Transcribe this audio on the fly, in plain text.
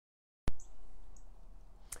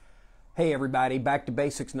Hey everybody, back to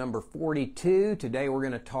basics number 42. Today we're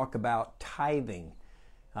going to talk about tithing.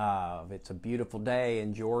 It's a beautiful day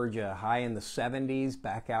in Georgia, high in the 70s,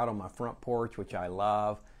 back out on my front porch, which I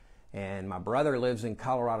love. And my brother lives in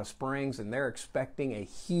Colorado Springs, and they're expecting a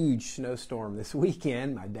huge snowstorm this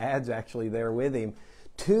weekend. My dad's actually there with him.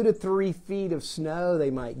 2 to 3 feet of snow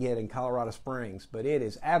they might get in Colorado Springs, but it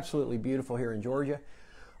is absolutely beautiful here in Georgia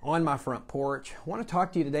on my front porch. I want to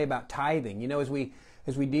talk to you today about tithing. You know, as we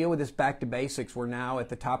deal with this back to basics, we're now at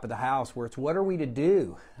the top of the house where it's what are we to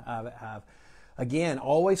do? Again,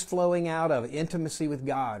 always flowing out of intimacy with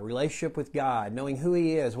God, relationship with God, knowing who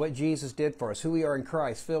He is, what Jesus did for us, who we are in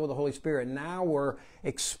Christ, filled with the Holy Spirit. Now we're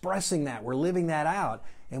expressing that, we're living that out.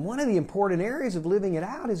 And one of the important areas of living it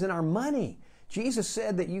out is in our money. Jesus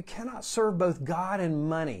said that you cannot serve both God and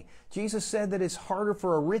money. Jesus said that it's harder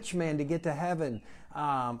for a rich man to get to heaven. It's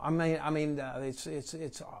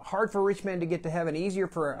hard for a rich man to get to heaven, easier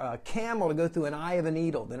for a camel to go through an eye of a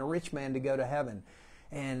needle than a rich man to go to heaven.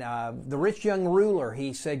 And the rich young ruler,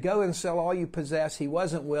 he said, go and sell all you possess. He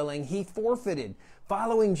wasn't willing. He forfeited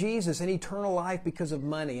following Jesus and eternal life because of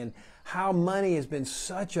money, and how money has been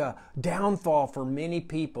such a downfall for many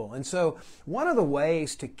people. And so one of the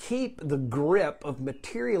ways to keep the grip of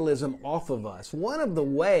materialism off of us, one of the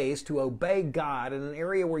ways to obey God in an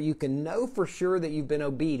area where you can know for sure that you've been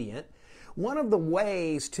obedient, one of the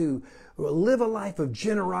ways to live a life of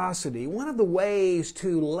generosity, one of the ways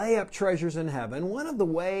to lay up treasures in heaven, one of the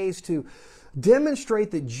ways to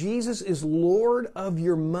demonstrate that Jesus is Lord of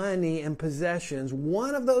your money and possessions.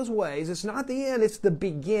 One of those ways, it's not the end, it's the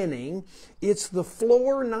beginning. It's the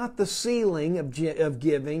floor, not the ceiling of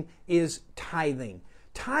giving, is tithing.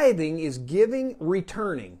 Tithing is giving,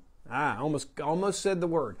 returning. I almost said the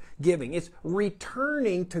word, giving. It's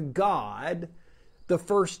returning to God the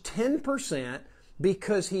first 10%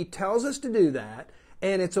 because He tells us to do that,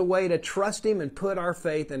 and it's a way to trust Him and put our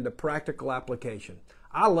faith into practical application.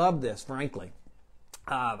 I love this, frankly.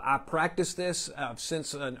 I practiced this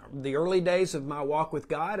since the early days of my walk with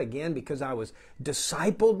God, again, because I was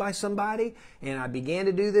discipled by somebody, and I began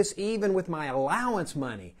to do this even with my allowance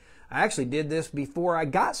money. I actually did this before I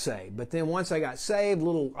got saved, but then once I got saved,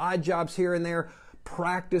 little odd jobs here and there,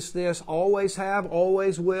 practice this, always have,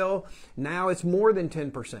 always will. Now it's more than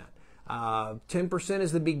 10%. 10%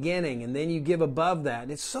 is the beginning, and then you give above that.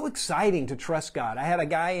 And it's so exciting to trust God. I had a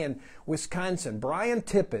guy in Wisconsin, Brian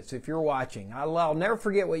Tippett, if you're watching. I'll never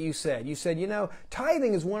forget what you said. You said, you know,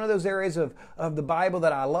 tithing is one of those areas of the Bible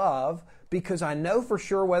that I love because I know for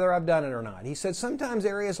sure whether I've done it or not. He said sometimes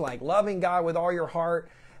areas like loving God with all your heart,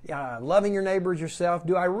 loving your neighbors yourself,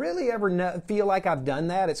 do I really ever feel like I've done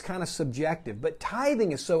that? It's kind of subjective. But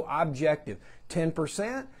tithing is so objective.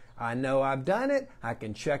 10%. I know I've done it. I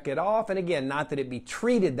can check it off. And again, not that it be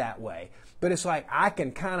treated that way, but it's like I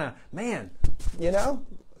can kind of, man, you know,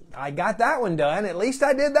 I got that one done. At least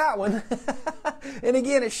I did that one. And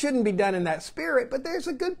again, it shouldn't be done in that spirit, but there's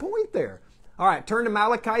a good point there. All right, turn to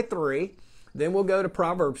Malachi 3. Then we'll go to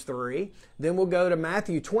Proverbs 3. Then we'll go to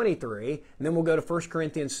Matthew 23. And then we'll go to 1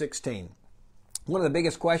 Corinthians 16. One of the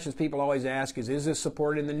biggest questions people always ask is this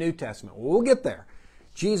supported in the New Testament? Well, we'll get there.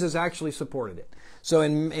 Jesus actually supported it. So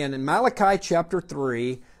in Malachi chapter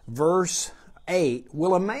 3, verse 8,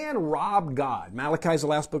 will a man rob God? Malachi is the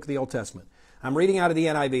last book of the Old Testament. I'm reading out of the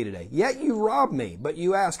NIV today. Yet you rob me, but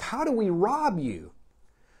you ask, how do we rob you?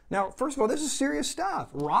 Now, first of all, this is serious stuff.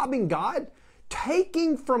 Robbing God?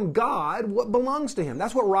 Taking from God what belongs to Him.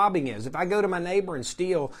 That's what robbing is. If I go to my neighbor and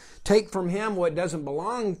steal, take from him what doesn't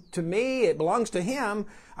belong to me, it belongs to him,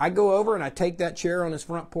 I go over and I take that chair on his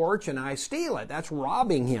front porch and I steal it. That's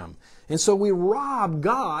robbing Him. And so we rob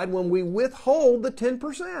God when we withhold the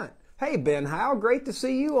 10%. Hey, Ben Howe, great to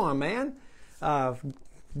see you on, man.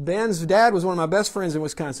 Ben's dad was one of my best friends in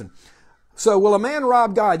Wisconsin. So, will a man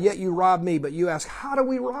rob God? Yet you rob me. But you ask, how do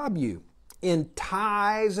we rob you? In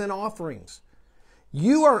tithes and offerings.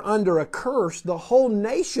 You are under a curse, the whole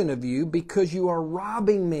nation of you, because you are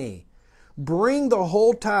robbing me. Bring the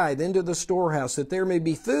whole tithe into the storehouse, that there may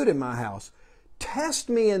be food in my house. Test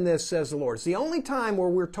me in this, says the Lord. It's the only time where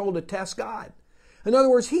we're told to test God. In other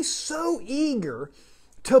words, He's so eager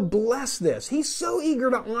to bless this. He's so eager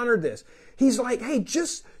to honor this. He's like, hey,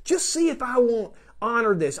 just see if I won't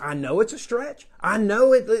honor this. I know it's a stretch. I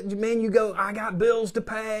know it, man, you go, I got bills to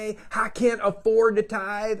pay. I can't afford to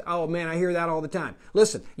tithe. Oh man, I hear that all the time.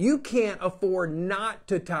 Listen, you can't afford not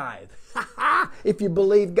to tithe. If you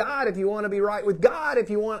believe God, if you want to be right with God, if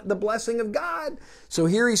you want the blessing of God. So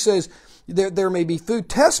here He says, there may be food.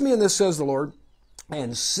 Test me in this, says the Lord,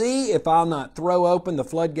 and see if I'll not throw open the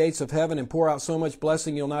floodgates of heaven and pour out so much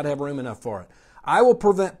blessing you'll not have room enough for it. I will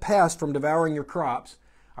prevent pests from devouring your crops.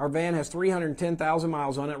 Our van has 310,000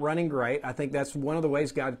 miles on it, running great. I think that's one of the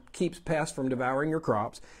ways God keeps pests from devouring your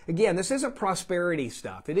crops. Again, this isn't prosperity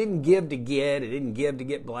stuff. It didn't give to get. It didn't give to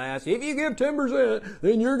get blessed. If you give 10%,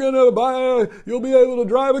 then you'll be able to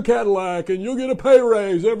drive a Cadillac and you'll get a pay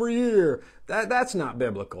raise every year. That's not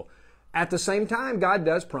biblical. At the same time, God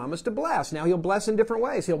does promise to bless. Now, He'll bless in different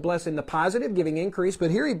ways. He'll bless in the positive, giving increase, but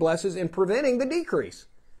here He blesses in preventing the decrease.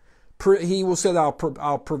 He will say,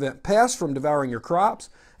 I'll prevent pests from devouring your crops,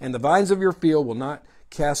 and the vines of your field will not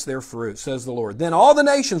cast their fruit, says the Lord. Then all the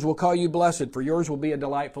nations will call you blessed, for yours will be a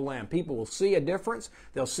delightful land. People will see a difference.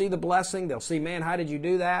 They'll see the blessing. They'll see, man, how did you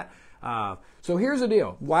do that? So here's the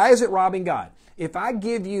deal. Why is it robbing God? If I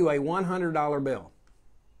give you a $100 bill,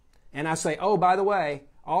 and I say, oh, by the way,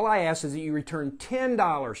 all I ask is that you return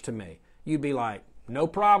 $10 to me, you'd be like, no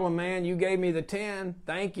problem, man. You gave me the 10.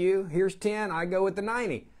 Thank you. Here's 10. I go with the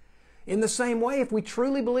 90. In the same way, if we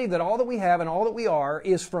truly believe that all that we have and all that we are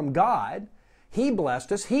is from God, He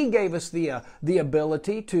blessed us. He gave us the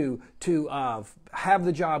ability to have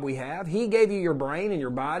the job we have. He gave you your brain and your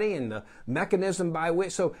body and the mechanism by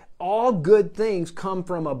which. So all good things come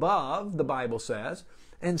from above, the Bible says.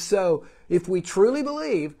 And so if we truly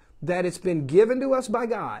believe that it's been given to us by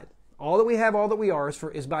God, all that we have, all that we are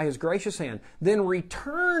is by His gracious hand, then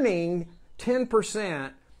returning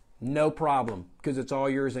 10%, no problem, because it's all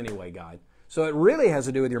yours anyway, God. So it really has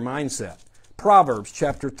to do with your mindset. Proverbs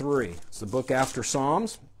chapter 3. It's the book after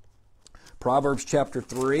Psalms. Proverbs chapter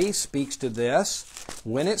 3 speaks to this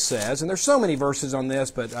when it says, and there's so many verses on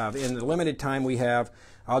this, but in the limited time we have,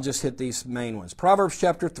 I'll just hit these main ones. Proverbs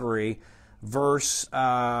chapter 3, verse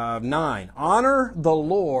 9. Honor the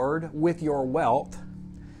Lord with your wealth,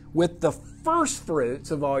 with the first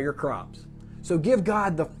fruits of all your crops. So give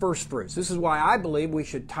God the first fruits. This is why I believe we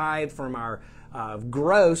should tithe from our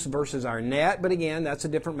gross versus our net. But again, that's a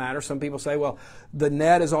different matter. Some people say, well, the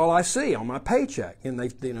net is all I see on my paycheck. And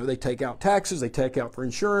they take out taxes, they take out for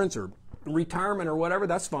insurance or retirement or whatever.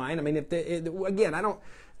 That's fine. I mean, again, I don't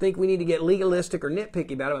think we need to get legalistic or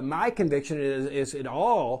nitpicky about it. But my conviction is it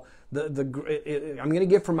all, I'm going to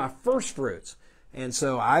give from my first fruits. And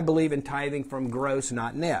so I believe in tithing from gross,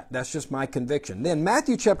 not net. That's just my conviction. Then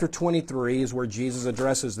Matthew chapter 23 is where Jesus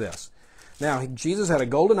addresses this. Now, Jesus had a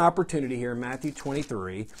golden opportunity here in Matthew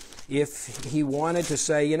 23 if He wanted to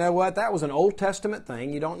say, you know what, that was an Old Testament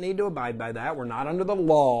thing. You don't need to abide by that. We're not under the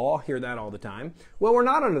law. Hear that all the time. Well, we're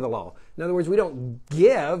not under the law. In other words, we don't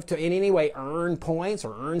give to in any way earn points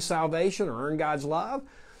or earn salvation or earn God's love.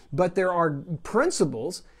 But there are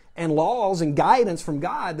principles and laws and guidance from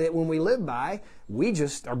God that when we live by, we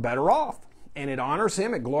just are better off. And it honors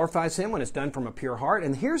Him, it glorifies Him when it's done from a pure heart.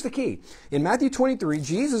 And here's the key. In Matthew 23,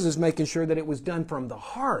 Jesus is making sure that it was done from the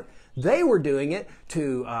heart. They were doing it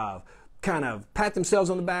to kind of pat themselves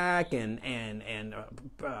on the back and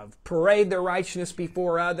parade their righteousness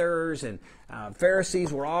before others. And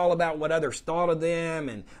Pharisees were all about what others thought of them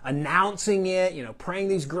and announcing it, praying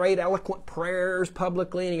these great eloquent prayers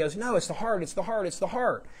publicly. And He goes, no, it's the heart, it's the heart, it's the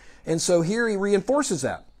heart. And so here He reinforces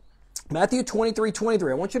that. Matthew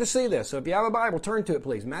 23:23. I want you to see this. So if you have a Bible, turn to it,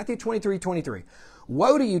 please. Matthew 23:23.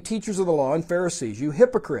 Woe to you, teachers of the law and Pharisees, you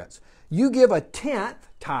hypocrites! You give a tenth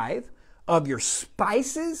tithe of your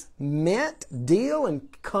spices, mint, dill, and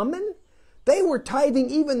cumin. They were tithing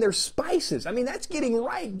even their spices. I mean, that's getting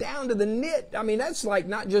right down to the nit. I mean, that's like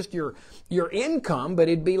not just your income, but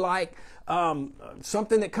it'd be like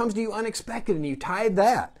something that comes to you unexpected, and you tithe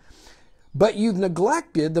that. But you've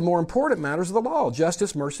neglected the more important matters of the law,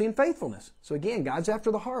 justice, mercy, and faithfulness. So again, God's after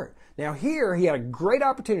the heart. Now here, He had a great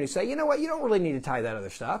opportunity to say, you know what, you don't really need to tithe that other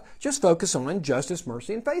stuff. Just focus on justice,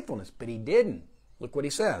 mercy, and faithfulness. But He didn't. Look what He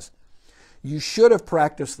says. You should have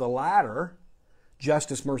practiced the latter,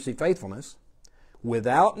 justice, mercy, faithfulness,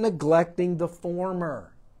 without neglecting the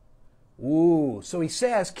former. Ooh, so He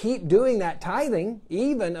says, keep doing that tithing,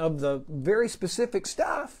 even of the very specific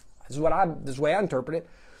stuff. This is the way I interpret it.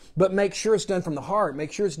 But make sure it's done from the heart.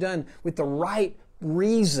 Make sure it's done with the right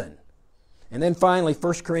reason. And then finally,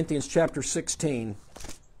 1 Corinthians chapter 16,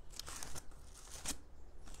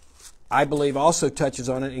 I believe also touches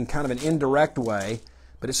on it in kind of an indirect way.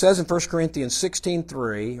 But it says in 1 Corinthians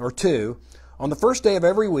 16:3 or 2, on the first day of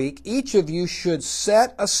every week, each of you should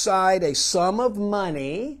set aside a sum of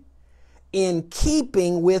money in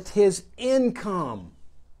keeping with his income.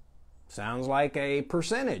 Sounds like a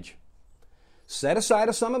percentage. Set aside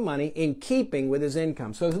a sum of money in keeping with his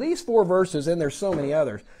income. So these 4 verses, and there's so many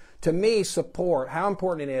others, to me support how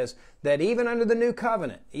important it is that even under the new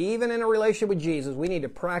covenant, even in a relationship with Jesus, we need to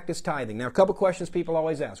practice tithing. Now, a couple questions people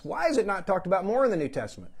always ask. Why is it not talked about more in the New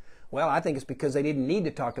Testament? Well, I think it's because they didn't need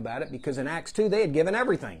to talk about it, because in Acts 2, they had given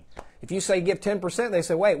everything. If you say give 10%, they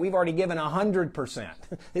say, wait, we've already given 100%.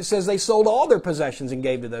 It says they sold all their possessions and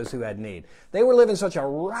gave to those who had need. They were living such a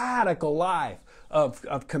radical life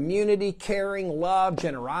of community, caring, love,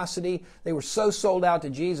 generosity. They were so sold out to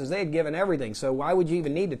Jesus. They had given everything. So why would you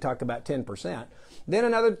even need to talk about 10%? Then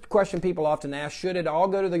another question people often ask, should it all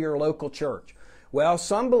go to your local church? Well,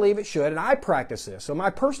 some believe it should, and I practice this. So my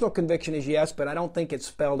personal conviction is yes, but I don't think it's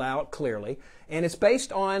spelled out clearly. And it's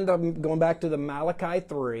based on, going back to the Malachi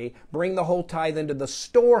 3, bring the whole tithe into the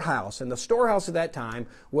storehouse. And the storehouse at that time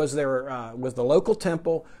was was the local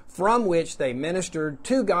temple from which they ministered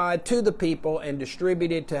to God, to the people, and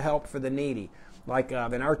distributed to help for the needy. Like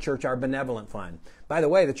in our church, our benevolent fund. By the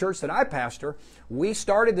way, the church that I pastor, I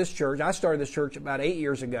started this church about 8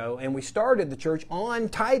 years ago, and we started the church on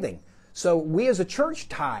tithing. So we as a church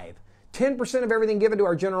tithe. 10% of everything given to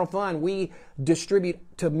our general fund, we distribute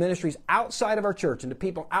to ministries outside of our church and to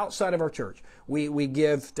people outside of our church. We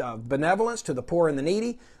give benevolence to the poor and the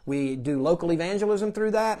needy. We do local evangelism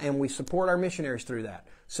through that, and we support our missionaries through that.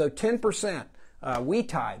 So 10%. We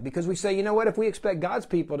tithe because we say, you know what, if we expect God's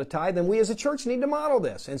people to tithe, then we as a church need to model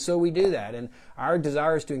this. And so we do that. And our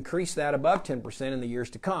desire is to increase that above 10% in the years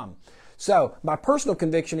to come. So my personal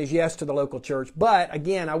conviction is yes to the local church. But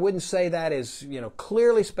again, I wouldn't say that is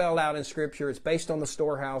clearly spelled out in Scripture. It's based on the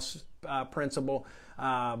storehouse principle.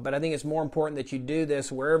 But I think it's more important that you do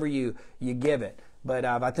this wherever you give it. But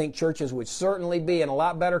I think churches would certainly be in a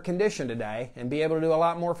lot better condition today and be able to do a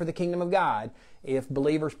lot more for the kingdom of God if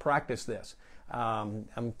believers practice this.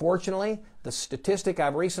 Unfortunately, the statistic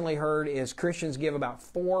I've recently heard is Christians give about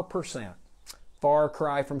 4%. Far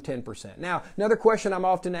cry from 10%. Now, another question I'm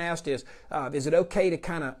often asked is it okay to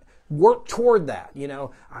kind of work toward that?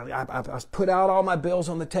 I put out all my bills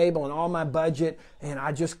on the table and all my budget, and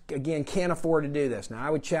I just, again, can't afford to do this. Now, I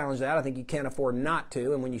would challenge that. I think you can't afford not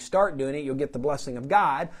to, and when you start doing it, you'll get the blessing of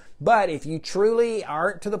God. But if you truly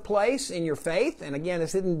aren't to the place in your faith, and again,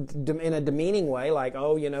 this isn't in a demeaning way, like,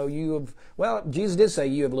 Jesus did say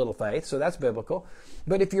you have little faith, so that's biblical.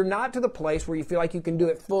 But if you're not to the place where you feel like you can do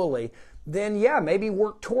it fully, then yeah, maybe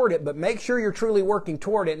work toward it, but make sure you're truly working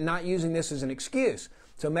toward it and not using this as an excuse.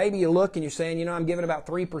 So maybe you look and you're saying, I'm giving about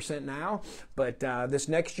 3% now, but this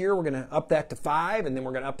next year we're going to up that to 5, and then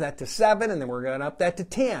we're going to up that to 7, and then we're going to up that to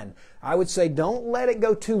 10. I would say don't let it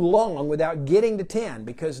go too long without getting to 10,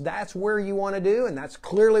 because that's where you want to do, and that's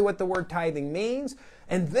clearly what the word tithing means.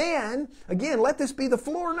 And then, again, let this be the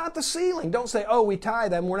floor, not the ceiling. Don't say, we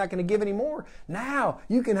tithe and we're not going to give any more. Now,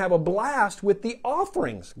 you can have a blast with the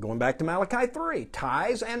offerings. Going back to Malachi 3,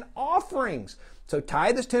 tithes and offerings. So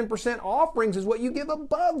tithe is 10%. Offerings is what you give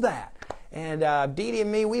above that. And Dee Dee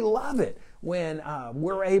and me, we love it when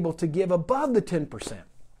we're able to give above the 10%.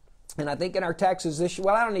 And I think in our taxes this year,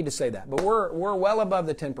 I don't need to say that, but we're well above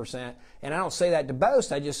the 10%. And I don't say that to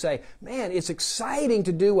boast. I just say, man, it's exciting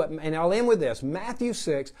to do what, and I'll end with this, Matthew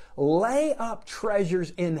 6, lay up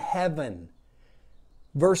treasures in heaven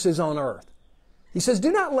versus on earth. He says, do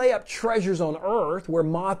not lay up treasures on earth where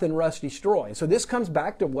moth and rust destroy. And so this comes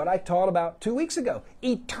back to what I taught about 2 weeks ago.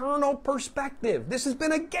 Eternal perspective. This has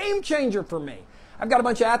been a game changer for me. I've got a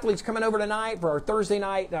bunch of athletes coming over tonight for our Thursday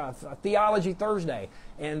night Theology Thursday.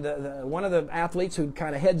 And one of the athletes who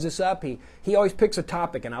kind of heads this up, he always picks a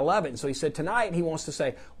topic, and I love it. And so he said tonight he wants to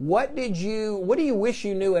say, what do you wish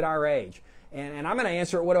you knew at our age? And I'm going to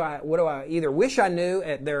answer it, what do I either wish I knew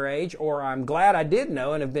at their age, or I'm glad I did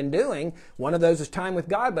know and have been doing. One of those is time with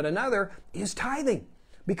God, but another is tithing.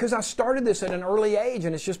 Because I started this at an early age,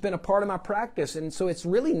 and it's just been a part of my practice. And so it's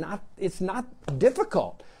really not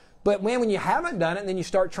difficult. But when you haven't done it and then you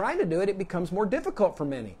start trying to do it, it becomes more difficult for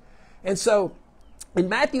many. And so in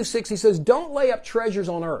Matthew 6, he says, don't lay up treasures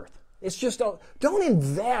on earth. It's just, don't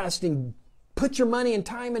invest and put your money and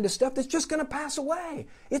time into stuff that's just going to pass away.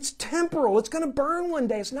 It's temporal. It's going to burn one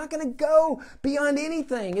day. It's not going to go beyond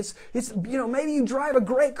anything. It's maybe you drive a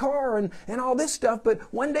great car and all this stuff, but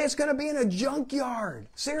one day it's going to be in a junkyard.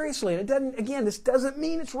 Seriously. And this doesn't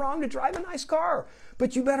mean it's wrong to drive a nice car.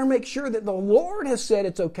 But you better make sure that the Lord has said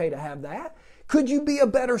it's okay to have that. Could you be a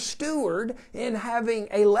better steward in having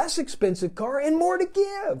a less expensive car and more to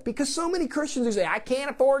give? Because so many Christians who say, I can't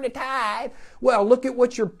afford to tithe. Well, look at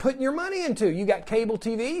what you're putting your money into. You got cable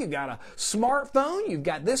TV, you got a smartphone, you've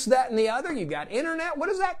got this, that, and the other, you've got internet. What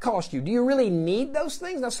does that cost you? Do you really need those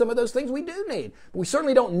things? Now, some of those things we do need. But we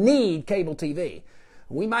certainly don't need cable TV.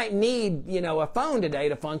 We might need, a phone today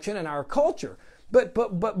to function in our culture. But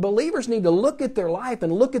believers need to look at their life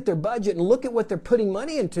and look at their budget and look at what they're putting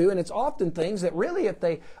money into, and it's often things that really, if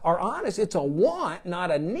they are honest, it's a want,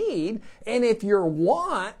 not a need. And if your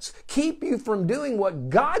wants keep you from doing what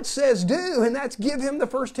God says do, and that's give Him the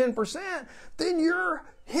first 10%, then you're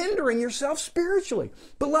hindering yourself spiritually.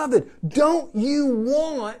 Beloved, don't you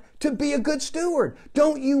want to be a good steward?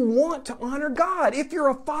 Don't you want to honor God? If you're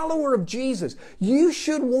a follower of Jesus, you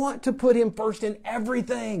should want to put Him first in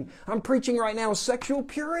everything. I'm preaching right now sexual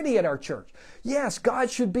purity at our church. Yes,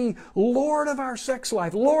 God should be Lord of our sex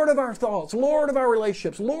life, Lord of our thoughts, Lord of our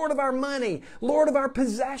relationships, Lord of our money, Lord of our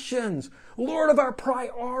possessions, Lord of our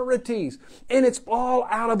priorities. And it's all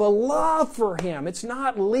out of a love for Him. It's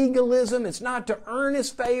not legalism. It's not to earn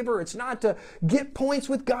His favor. It's not to get points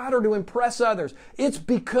with God or to impress others. It's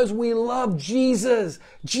because we love Jesus.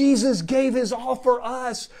 Jesus gave His all for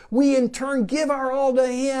us. We in turn give our all to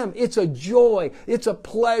Him. It's a joy. It's a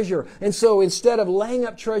pleasure. And so instead of laying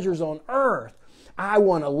up treasures on earth, I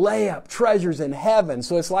want to lay up treasures in heaven.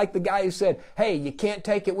 So it's like the guy who said, hey, you can't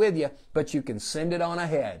take it with you, but you can send it on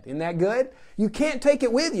ahead. Isn't that good? You can't take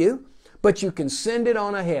it with you, but you can send it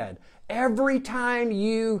on ahead. Every time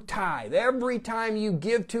you tithe, every time you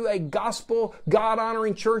give to a gospel,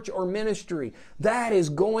 God-honoring church or ministry, that is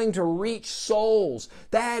going to reach souls.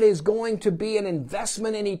 That is going to be an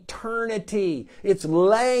investment in eternity. It's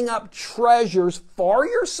laying up treasures for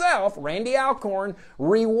yourself. Randy Alcorn,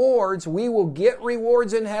 rewards. We will get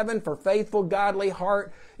rewards in heaven for faithful, godly,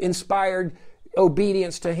 heart-inspired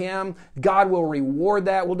obedience to Him. God will reward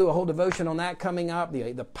that. We'll do a whole devotion on that coming up.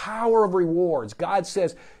 The power of rewards. God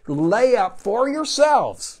says, lay up for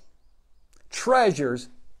yourselves treasures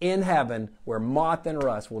in heaven where moth and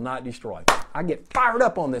rust will not destroy. I get fired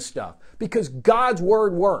up on this stuff because God's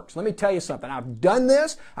Word works. Let me tell you something. I've done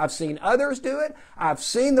this. I've seen others do it. I've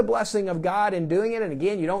seen the blessing of God in doing it. And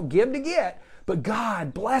again, you don't give to get. But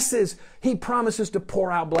God blesses. He promises to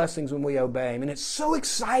pour out blessings when we obey Him. And it's so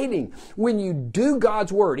exciting when you do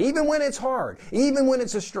God's Word, even when it's hard, even when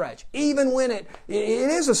it's a stretch, even when it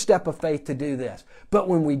is a step of faith to do this. But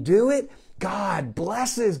when we do it, God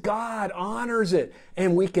blesses, God honors it,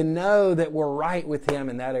 and we can know that we're right with Him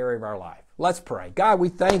in that area of our life. Let's pray. God, we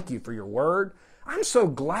thank You for Your Word. I'm so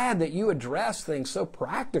glad that You address things so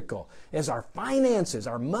practical as our finances,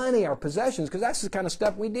 our money, our possessions, because that's the kind of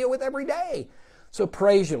stuff we deal with every day. So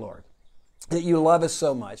praise You, Lord, that You love us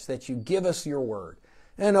so much, that You give us Your Word.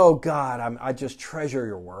 And oh God, I just treasure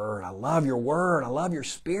Your Word. I love Your Word. I love Your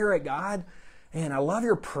Spirit, God. And I love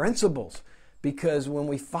Your principles, because when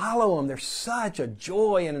we follow them, there's such a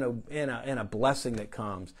joy and a blessing that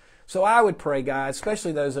comes. So I would pray, guys,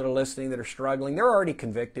 especially those that are listening that are struggling. They're already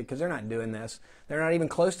convicted because they're not doing this. They're not even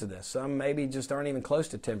close to this. Some maybe just aren't even close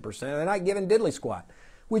to 10%. They're not giving diddly squat.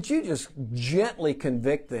 Would You just gently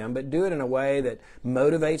convict them, but do it in a way that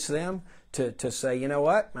motivates them to say, you know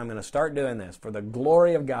what, I'm going to start doing this for the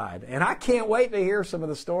glory of God. And I can't wait to hear some of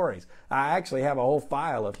the stories. I actually have a whole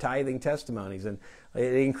file of tithing testimonies, and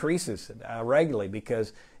it increases regularly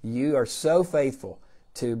because You are so faithful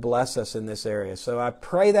to bless us in this area. So I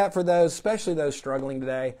pray that for those, especially those struggling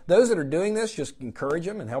today. Those that are doing this, just encourage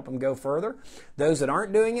them and help them go further. Those that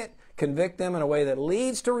aren't doing it, convict them in a way that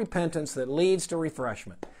leads to repentance, that leads to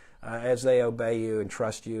refreshment as they obey You and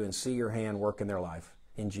trust You and see Your hand work in their life.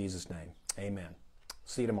 In Jesus' name, amen.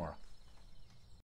 See you tomorrow.